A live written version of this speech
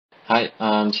Hi,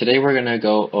 today we're going to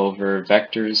go over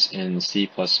vectors in C++.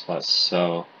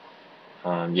 So,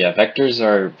 yeah, vectors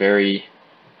are very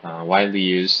widely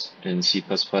used in C++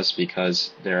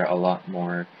 because they're a lot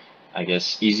more, I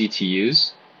guess, easy to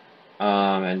use.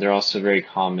 And they're also very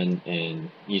common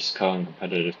in EASCO and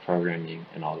competitive programming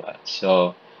and all that.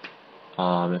 So,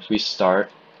 if we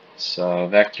start, so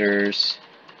vectors,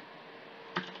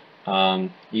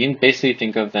 you can basically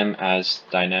think of them as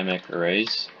dynamic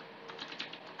arrays.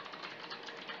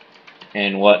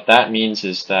 And what that means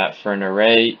is that for an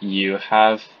array, you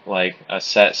have like a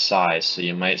set size. So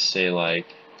you might say like,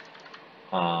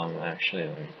 let's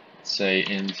say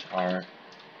int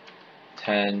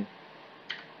r10.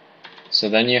 So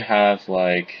then you have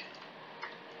like,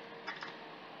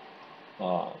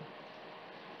 um,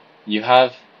 you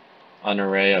have an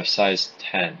array of size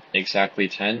 10, exactly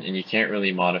 10, and you can't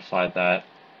really modify that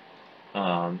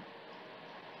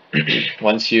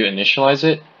once you initialize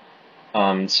it.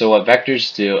 So what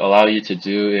vectors allow you to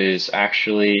do is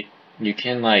actually, you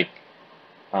can like,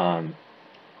 um,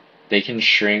 they can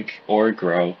shrink or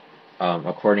grow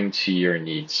according to your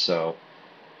needs. So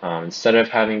instead of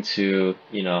having to,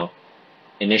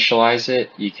 initialize it,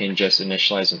 you can just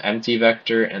initialize an empty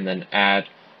vector and then add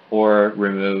or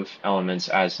remove elements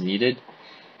as needed.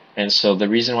 And so the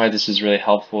reason why this is really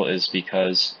helpful is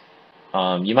because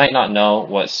you might not know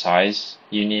what size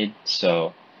you need.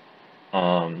 So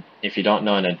if you don't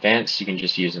know in advance, you can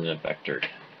just use it in a vector.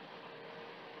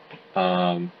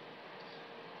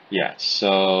 Yeah,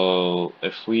 so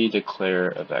if we declare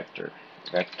a vector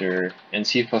in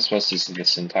C++, this is the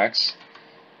syntax.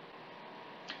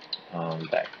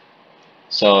 Back.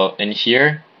 So in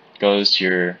here goes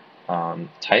your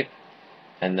type,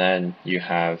 and then you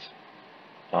have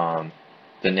the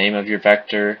name of your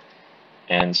vector,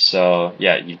 and so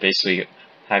yeah, you basically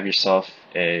have yourself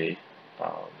a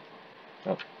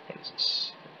what is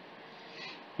this?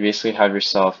 You basically have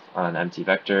yourself an empty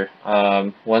vector.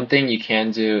 One thing you can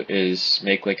do is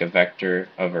make like a vector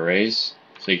of arrays.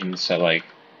 So you can set like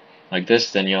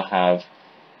this, then you'll have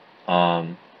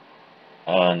an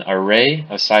array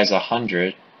of size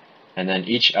 100, and then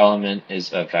each element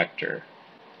is a vector.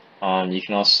 You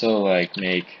can also like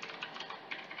make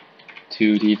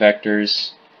 2D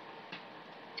vectors.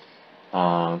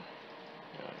 Let me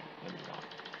not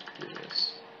do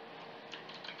this.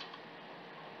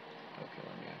 Okay,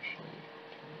 let me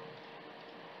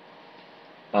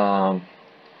actually.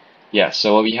 Yeah,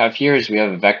 so what we have here is we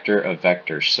have a vector of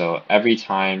vectors. So every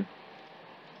time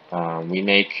we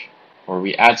make or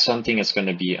we add something, it's going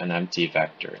to be an empty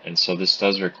vector. And so this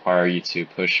does require you to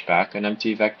push back an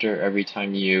empty vector every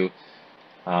time you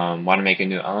want to make a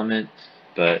new element.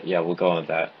 But yeah, we'll go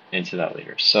into that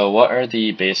later. So what are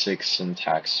the basic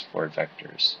syntax for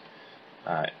vectors?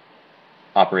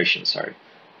 Operations, sorry.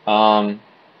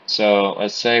 So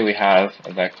let's say we have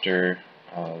a vector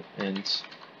of int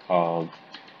called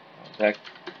vec.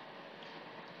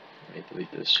 Let me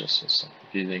delete this just so it's not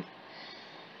confusing.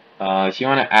 If you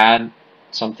want to add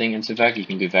something into vec, you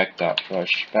can do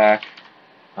vec.pushback.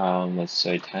 Let's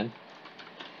say 10.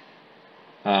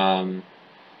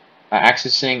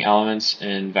 Accessing elements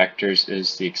in vectors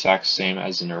is the exact same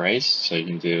as in arrays, so you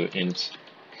can do int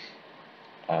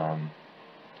 10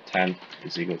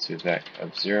 is equal to vec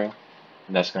of 0,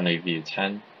 and that's going to give you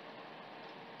 10.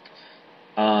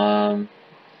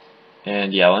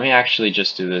 And yeah, let me actually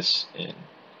just do this in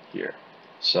here.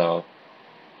 So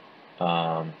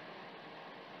yeah,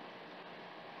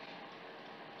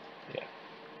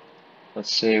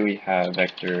 let's say we have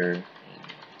vector int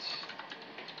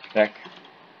vec.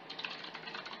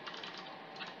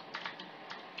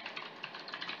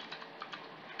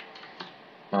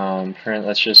 Print,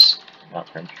 let's just not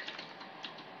print.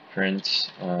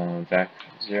 Print vec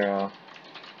 0.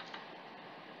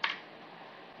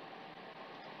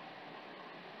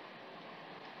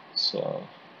 So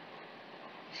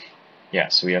yeah,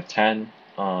 so we have 10.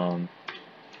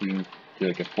 We can do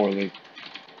like a for loop.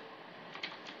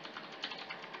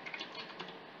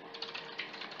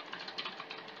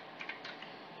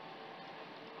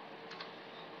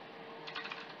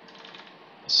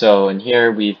 So in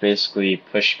here, we've basically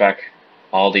pushed back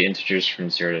all the integers from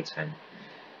 0 to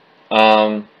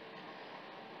 10.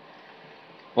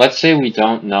 Let's say we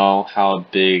don't know how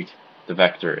big the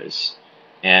vector is,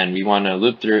 and we want to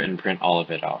loop through and print all of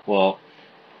it out. Well,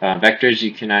 vectors,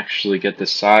 you can actually get the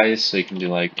size, so you can do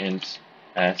like int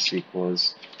s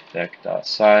equals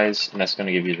vec.size, and that's going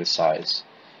to give you the size.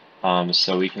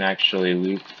 So we can actually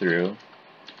loop through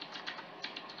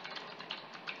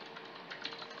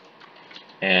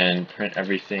and print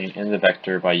everything in the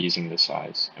vector by using the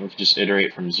size. And we can just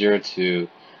iterate from 0 to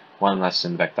 1 less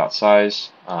than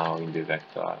vec.size. We can do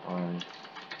vec.on.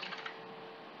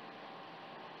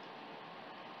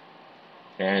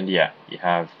 And yeah, you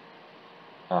have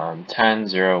 10,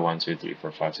 0, 1, 2, 3,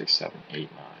 4, 5, 6, 7, 8,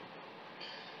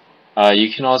 9.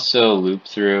 You can also loop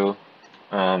through,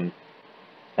 or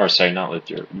sorry, not loop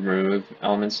through, remove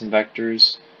elements and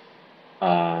vectors.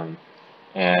 And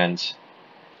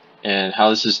how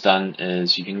this is done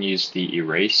is you can use the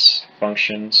erase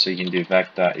function. So you can do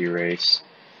vec.erase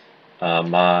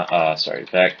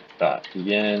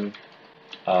vec.begin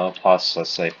plus, let's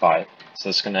say, 5. So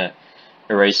it's going to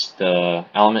erase the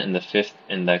element in the 5th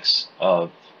index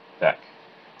of vec.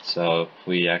 So if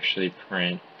we actually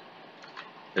print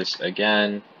this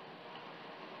again,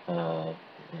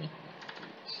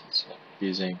 it's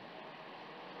confusing.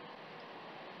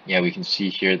 Yeah, we can see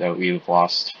here that we've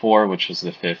lost 4, which was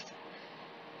the 5th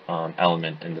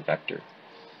element in the vector.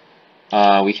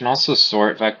 We can also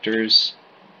sort vectors,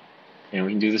 and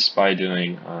we can do this by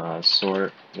doing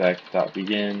sort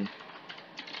vec.begin,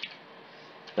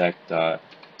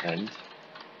 vec.end.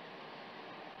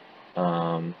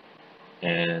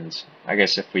 And I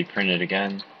guess if we print it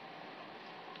again,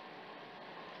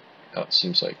 oh, it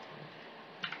seems like.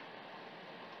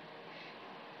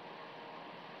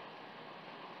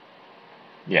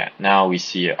 Yeah, now we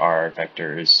see our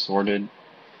vector is sorted.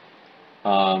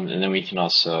 And then we can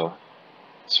also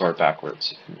sort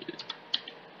backwards if needed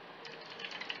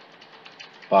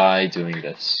by doing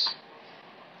this.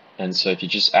 And so if you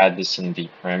just add this in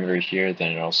the parameter here,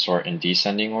 then it'll sort in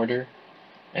descending order.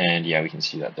 And yeah, we can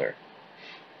see that there.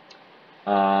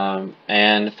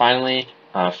 And finally,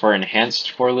 for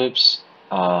enhanced for loops,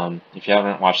 if you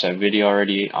haven't watched that video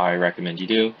already, I recommend you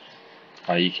do.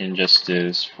 You can just do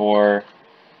this for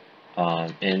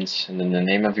int and then the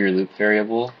name of your loop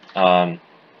variable.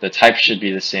 The type should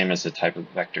be the same as the type of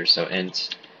vector, so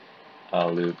int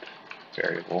loop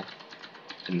variable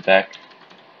in vec.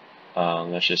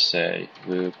 Let's just say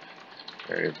loop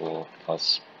variable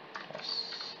plus.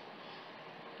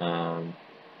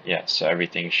 Yeah, so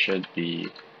everything should be.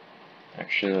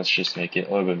 Actually, let's just make it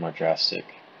a little bit more drastic.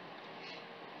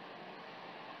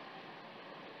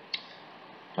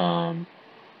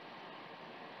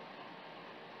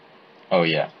 Oh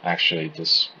yeah, actually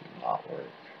this will not work.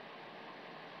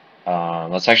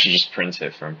 Let's actually just print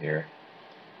it from here.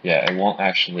 Yeah, it won't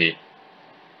actually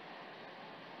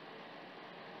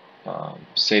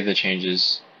save the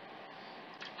changes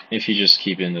if you just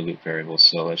keep in the loop variable.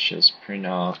 So let's just print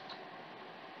out,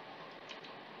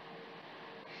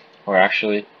 or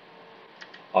actually,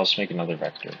 I'll just make another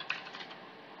vector.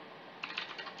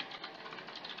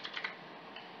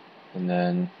 And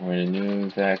then we're in a new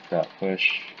vec.push.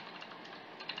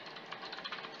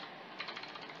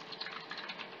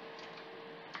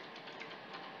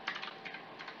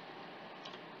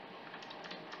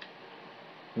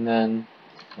 And then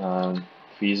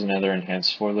if we use another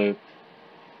enhanced for loop,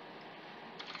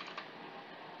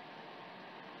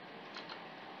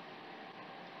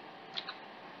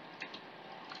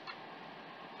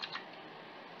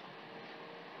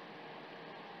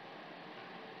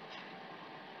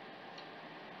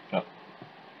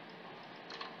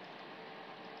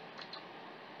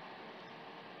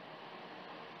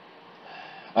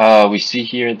 we see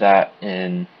here that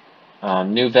in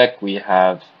new vec we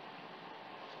have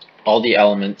all the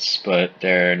elements, but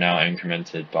they're now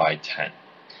incremented by 10.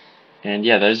 And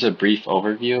yeah, there's a brief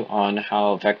overview on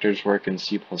how vectors work in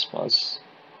C++.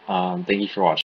 Thank you for watching.